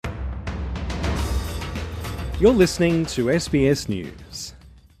You're listening to SBS News.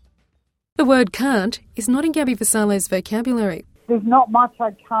 The word can't is not in Gabby Vassallo's vocabulary. There's not much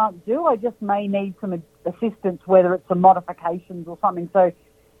I can't do. I just may need some assistance, whether it's some modifications or something. So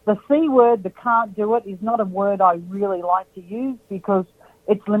the C word, the can't do it, is not a word I really like to use because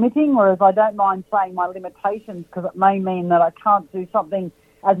it's limiting, whereas I don't mind saying my limitations because it may mean that I can't do something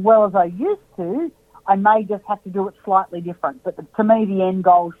as well as I used to. I may just have to do it slightly different. But to me, the end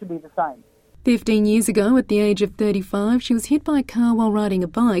goal should be the same. 15 years ago, at the age of 35, she was hit by a car while riding a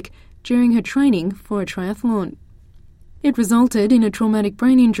bike during her training for a triathlon. It resulted in a traumatic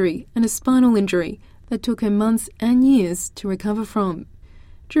brain injury and a spinal injury that took her months and years to recover from.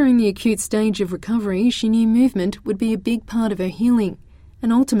 During the acute stage of recovery, she knew movement would be a big part of her healing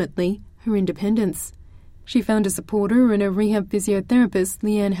and ultimately her independence. She found a supporter in her rehab physiotherapist,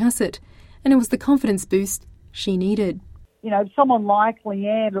 Leanne Hassett, and it was the confidence boost she needed. You know, someone like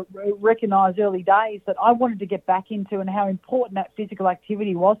Leanne recognised early days that I wanted to get back into and how important that physical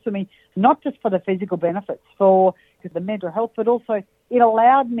activity was for me, not just for the physical benefits, for the mental health, but also it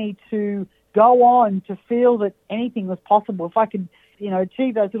allowed me to go on to feel that anything was possible. If I could,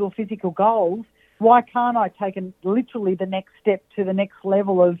 achieve those little physical goals, why can't I take literally the next step to the next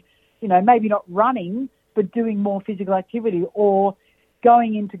level of, maybe not running, but doing more physical activity or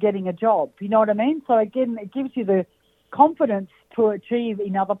going into getting a job. You know what I mean? So again, it gives you the confidence to achieve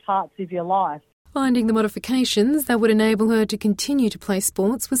in other parts of your life. Finding the modifications that would enable her to continue to play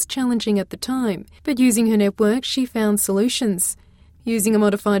sports was challenging at the time, but using her network, she found solutions. Using a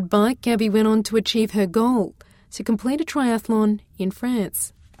modified bike, Gabby went on to achieve her goal, to complete a triathlon in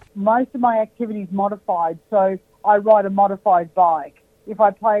France. Most of my activity is modified, so I ride a modified bike. If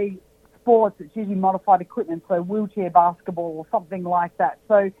I play sports, it's usually modified equipment, so wheelchair basketball or something like that.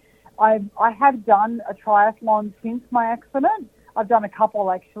 So I have done a triathlon since my accident. I've done a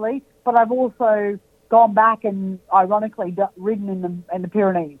couple actually, but I've also gone back and ironically ridden in the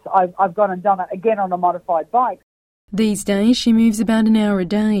Pyrenees. I've gone and done it again on a modified bike. These days she moves about an hour a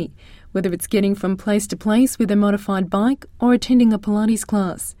day, whether it's getting from place to place with a modified bike or attending a Pilates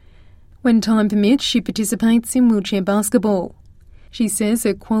class. When time permits, she participates in wheelchair basketball. She says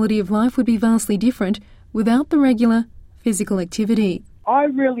her quality of life would be vastly different without the regular physical activity. I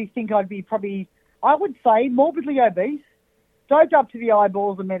really think I'd be I would say, morbidly obese, doped up to the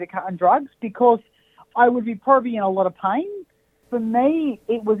eyeballs of medication and drugs because I would be probably in a lot of pain. For me,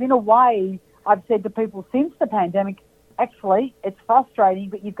 it was in a way, I've said to people since the pandemic, actually, it's frustrating,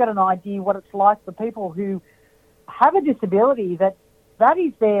 but you've got an idea what it's like for people who have a disability that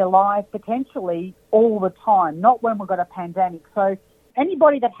is their life potentially all the time, not when we've got a pandemic. So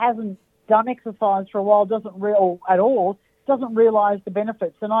anybody that hasn't done exercise for a while doesn't realise the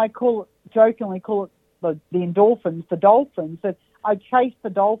benefits. And I jokingly call it the endorphins, the dolphins, that I chase the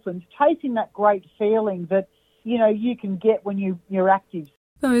dolphins, chasing that great feeling that, you can get when you're active.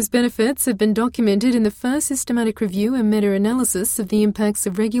 Those benefits have been documented in the first systematic review and meta-analysis of the impacts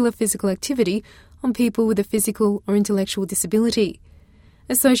of regular physical activity on people with a physical or intellectual disability.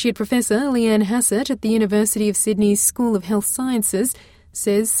 Associate Professor Leanne Hassett at the University of Sydney's School of Health Sciences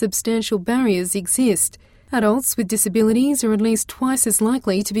says substantial barriers exist. Adults with disabilities are at least twice as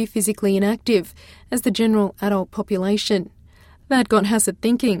likely to be physically inactive as the general adult population. That got Hassett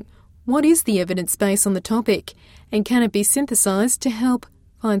thinking, what is the evidence base on the topic, and can it be synthesised to help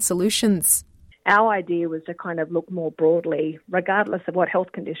find solutions? Our idea was to kind of look more broadly, regardless of what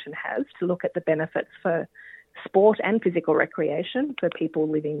health condition has, to look at the benefits for sport and physical recreation for people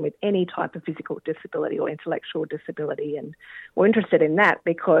living with any type of physical disability or intellectual disability. And we're interested in that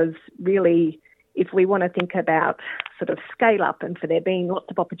because really, if we want to think about sort of scale up and for there being lots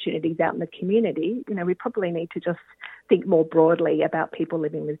of opportunities out in the community, we probably need to just think more broadly about people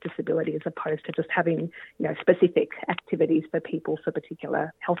living with disability as opposed to just having, specific activities for people for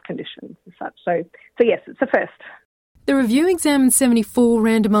particular health conditions and such. So yes, it's a first. The review examined 74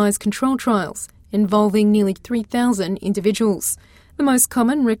 randomised control trials involving nearly 3,000 individuals. The most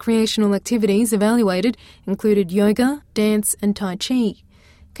common recreational activities evaluated included yoga, dance and Tai Chi,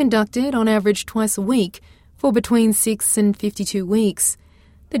 conducted on average twice a week for between 6 and 52 weeks.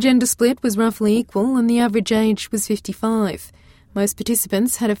 The gender split was roughly equal and the average age was 55. Most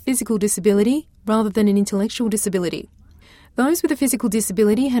participants had a physical disability rather than an intellectual disability. Those with a physical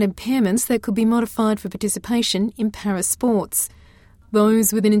disability had impairments that could be modified for participation in para-sports.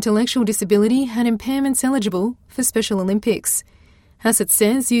 Those with an intellectual disability had impairments eligible for Special Olympics. Hassett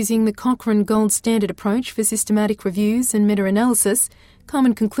says using the Cochrane gold standard approach for systematic reviews and meta-analysis,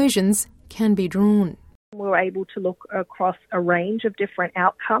 common conclusions can be drawn. We were able to look across a range of different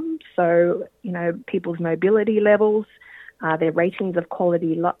outcomes, so, people's mobility levels, their ratings of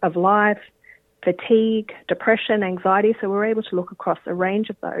quality of life, fatigue, depression, anxiety. So we were able to look across a range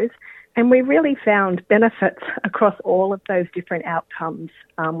of those. And we really found benefits across all of those different outcomes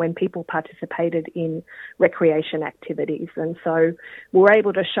when people participated in recreation activities. And so we're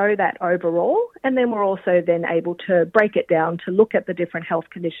able to show that overall, and then we're also then able to break it down to look at the different health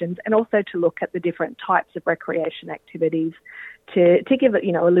conditions and also to look at the different types of recreation activities to give it,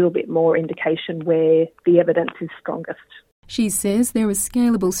 a little bit more indication where the evidence is strongest. She says there are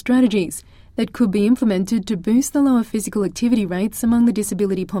scalable strategies that could be implemented to boost the lower physical activity rates among the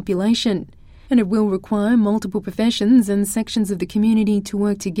disability population, and it will require multiple professions and sections of the community to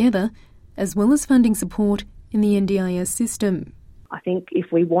work together, as well as funding support in the NDIS system. I think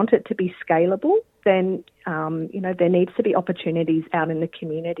if we want it to be scalable, then, there needs to be opportunities out in the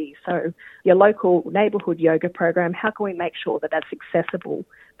community. So your local neighbourhood yoga program, how can we make sure that that's accessible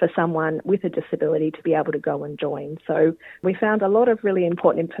for someone with a disability to be able to go and join? So we found a lot of really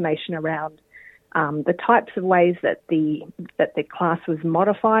important information around the types of ways that the class was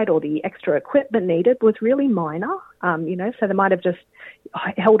modified or the extra equipment needed was really minor. So they might have just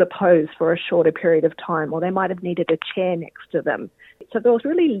held a pose for a shorter period of time, or they might have needed a chair next to them. So there was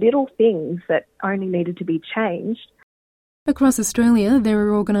really little things that only needed to be changed. Across Australia, there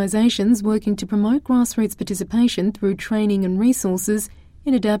are organisations working to promote grassroots participation through training and resources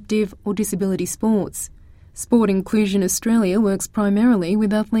in adaptive or disability sports. Sport Inclusion Australia works primarily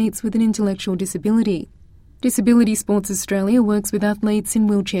with athletes with an intellectual disability. Disability Sports Australia works with athletes in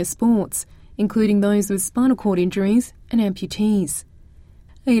wheelchair sports, including those with spinal cord injuries and amputees.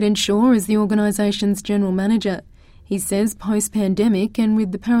 Aidan Shaw is the organisation's general manager. He says post-pandemic and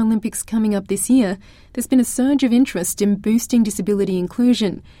with the Paralympics coming up this year, there's been a surge of interest in boosting disability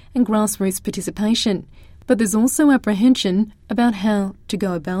inclusion and grassroots participation, but there's also apprehension about how to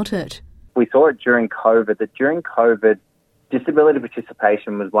go about it. We saw it during COVID, disability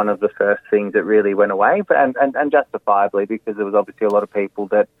participation was one of the first things that really went away, and justifiably, because there was obviously a lot of people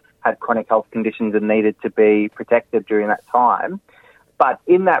that had chronic health conditions and needed to be protected during that time. But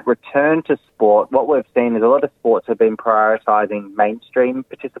in that return to sport, what we've seen is a lot of sports have been prioritising mainstream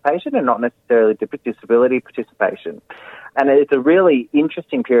participation and not necessarily disability participation. And it's a really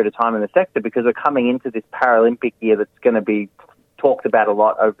interesting period of time in the sector because we're coming into this Paralympic year that's going to be talked about a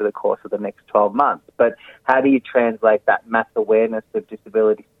lot over the course of the next 12 months. But how do you translate that mass awareness of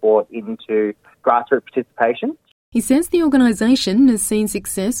disability sport into grassroots participation? He says the organisation has seen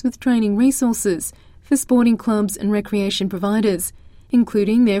success with training resources for sporting clubs and recreation providers,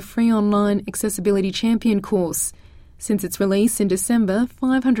 including their free online Accessibility Champion course. Since its release in December,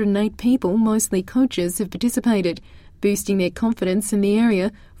 508 people, mostly coaches, have participated, boosting their confidence in the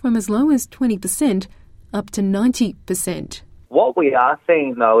area from as low as 20% up to 90%. What we are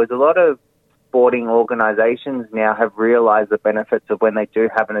seeing, though, is a lot of sporting organisations now have realised the benefits of when they do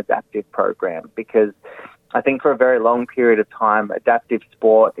have an adaptive program, because I think for a very long period of time, adaptive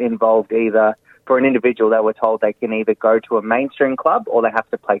sport involved either, for an individual, they were told they can either go to a mainstream club or they have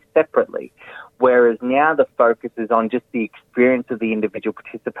to play separately. Whereas now the focus is on just the experience of the individual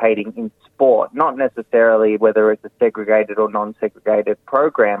participating in sport, not necessarily whether it's a segregated or non-segregated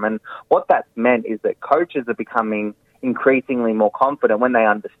program. And what that's meant is that coaches are becoming increasingly more confident when they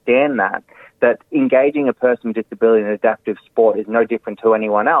understand that engaging a person with disability in adaptive sport is no different to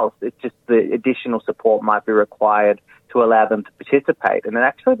anyone else. It's just the additional support might be required to allow them to participate. And it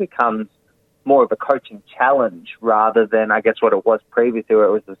actually becomes more of a coaching challenge rather than, I guess, what it was previously, where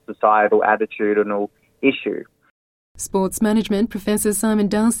it was a societal, attitudinal issue. Sports management Professor Simon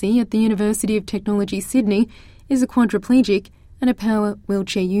Darcy at the University of Technology, Sydney, is a quadriplegic and a power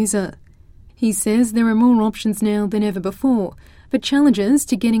wheelchair user. He says there are more options now than ever before, but challenges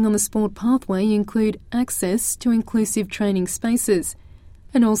to getting on the sport pathway include access to inclusive training spaces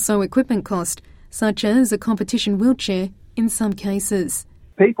and also equipment cost, such as a competition wheelchair in some cases.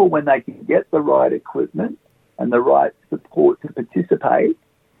 People, when they can get the right equipment and the right support to participate,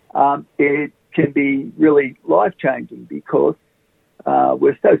 it can be really life-changing because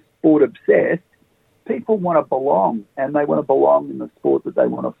we're so sport-obsessed. People want to belong, and they want to belong in the sport that they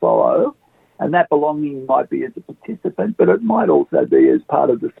want to follow. And that belonging might be as a participant, but it might also be as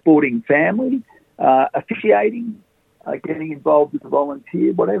part of the sporting family, officiating, getting involved as a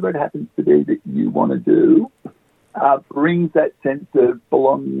volunteer, whatever it happens to be that you want to do. Brings that sense of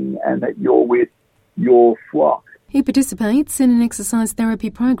belonging and that you're with your flock. He participates in an exercise therapy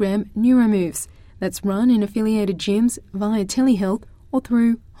program, Neuromoves, that's run in affiliated gyms via telehealth or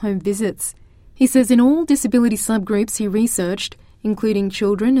through home visits. He says in all disability subgroups he researched, including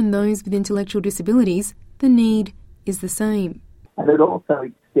children and those with intellectual disabilities, the need is the same. And it also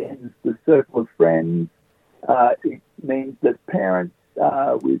extends the circle of friends. It means that parents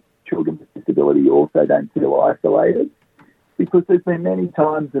with children with disabilities disability also don't feel isolated, because there's been many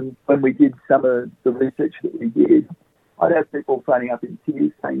times, and when we did some of the research that we did, I'd have people phoning up in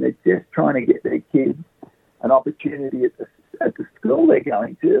tears saying they're just trying to get their kids an opportunity at the school they're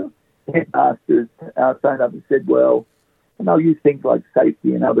going to. Headmasters phoned up and said, well, and they'll use things like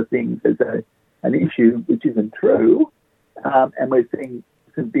safety and other things as an issue, which isn't true. And we're seeing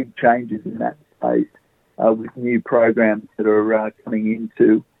some big changes in that space with new programs that are coming in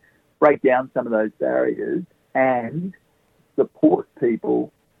to break down some of those barriers and support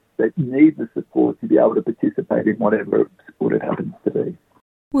people that need the support to be able to participate in whatever sport it happens to be.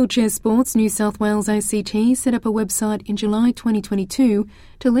 Wheelchair Sports New South Wales ACT set up a website in July 2022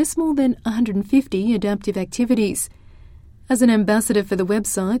 to list more than 150 adaptive activities. As an ambassador for the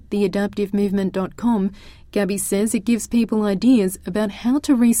website, theadaptivemovement.com, Gabby says it gives people ideas about how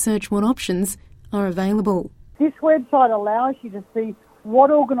to research what options are available. This website allows you to see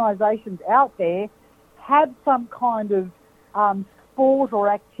what organisations out there have some kind of sport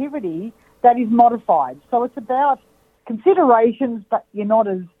or activity that is modified. So it's about considerations, but you're not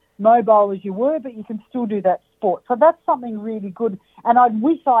as mobile as you were, but you can still do that sport. So that's something really good. And I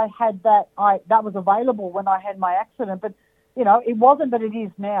wish I had that was available when I had my accident, but you know, it wasn't, but it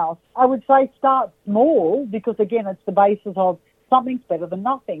is now. I would say start small, because again, it's the basis of something's better than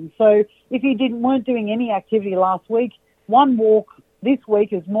nothing. So if you weren't doing any activity last week, one walk this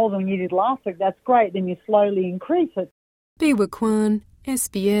week is more than you did last week. That's great. Then you slowly increase it. Biwa Kwan,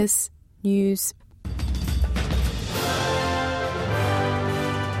 SBS News.